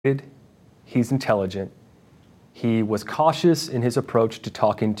He's intelligent. He was cautious in his approach to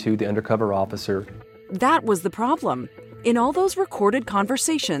talking to the undercover officer. That was the problem. In all those recorded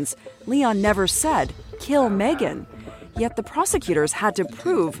conversations, Leon never said, "Kill Megan." Yet the prosecutors had to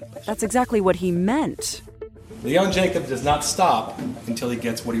prove that's exactly what he meant. Leon Jacob does not stop until he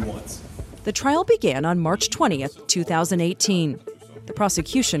gets what he wants. The trial began on March 20th, 2018. The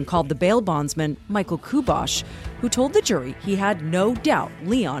prosecution called the bail bondsman, Michael Kubosh, who told the jury he had no doubt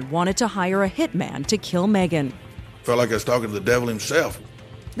Leon wanted to hire a hitman to kill Megan. Felt like I was talking to the devil himself.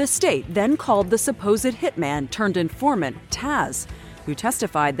 The state then called the supposed hitman turned informant, Taz, who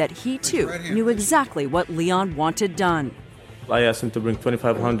testified that he too knew exactly what Leon wanted done. I asked him to bring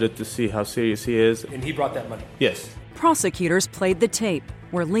 $2,500 to see how serious he is. And he brought that money? Yes. Prosecutors played the tape,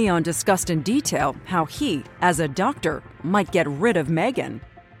 where Leon discussed in detail how he, as a doctor, might get rid of Megan.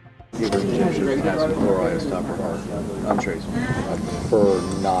 Give her potassium chloride to stop her heart. I'm Tracy. I prefer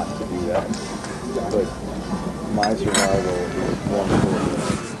not to do that. But my survival is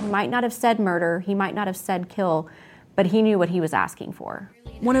wonderful. He might not have said murder, he might not have said kill, but he knew what he was asking for.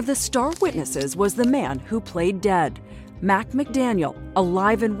 One of the star witnesses was the man who played dead. Mac McDaniel,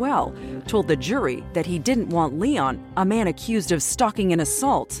 alive and well, told the jury that he didn't want Leon, a man accused of stalking and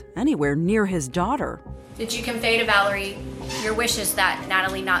assault, anywhere near his daughter. Did you convey to Valerie your wishes that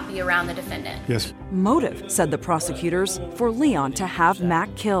Natalie not be around the defendant? Yes. Motive, said the prosecutors, for Leon to have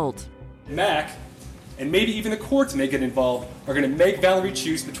Mac killed. Mac, and maybe even the courts may get involved, are going to make Valerie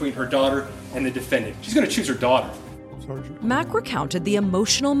choose between her daughter and the defendant. She's going to choose her daughter. Sergeant. Mac recounted the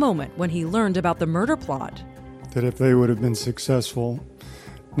emotional moment when he learned about the murder plot. That if they would have been successful,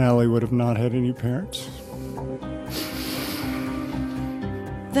 Natalie would have not had any parents.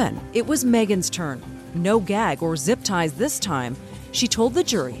 Then it was Megan's turn. No gag or zip ties this time. She told the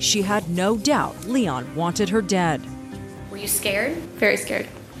jury she had no doubt Leon wanted her dead. Were you scared? Very scared.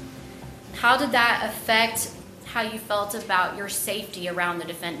 How did that affect how you felt about your safety around the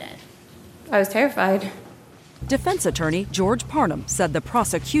defendant? I was terrified. Defense attorney George Parnham said the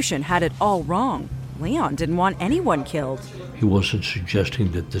prosecution had it all wrong. Leon didn't want anyone killed. He wasn't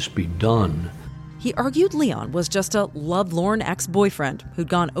suggesting that this be done. He argued Leon was just a lovelorn ex-boyfriend who'd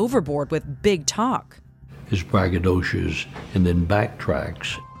gone overboard with big talk. His braggadocious and then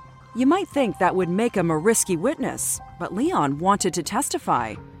backtracks. You might think that would make him a risky witness, but Leon wanted to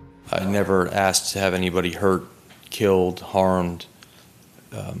testify. I never asked to have anybody hurt, killed, harmed,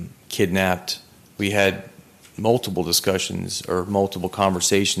 kidnapped. We had multiple discussions or multiple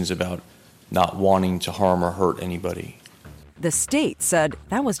conversations about not wanting to harm or hurt anybody. The state said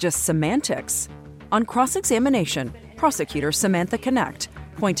that was just semantics. On cross-examination, prosecutor Samantha Connect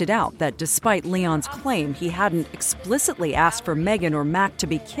pointed out that despite Leon's claim he hadn't explicitly asked for Megan or Mac to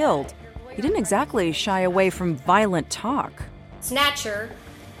be killed, he didn't exactly shy away from violent talk. Snatch her,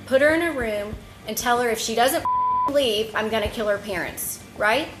 put her in a room, and tell her if she doesn't leave, I'm going to kill her parents,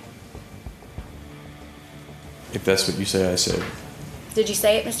 right? If that's what you say, I said. Did you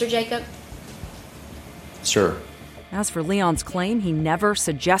say it, Mr. Jacob? Sure. As for Leon's claim he never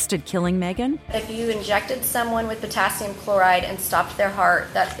suggested killing Megan, If you injected someone with potassium chloride and stopped their heart,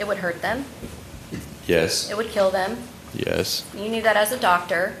 that it would hurt them. Yes. It would kill them. Yes. You knew that as a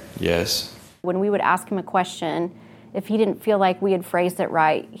doctor. Yes. When we would ask him a question, if he didn't feel like we had phrased it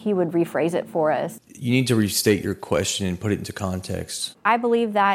right, he would rephrase it for us. You need to restate your question and put it into context. I believe that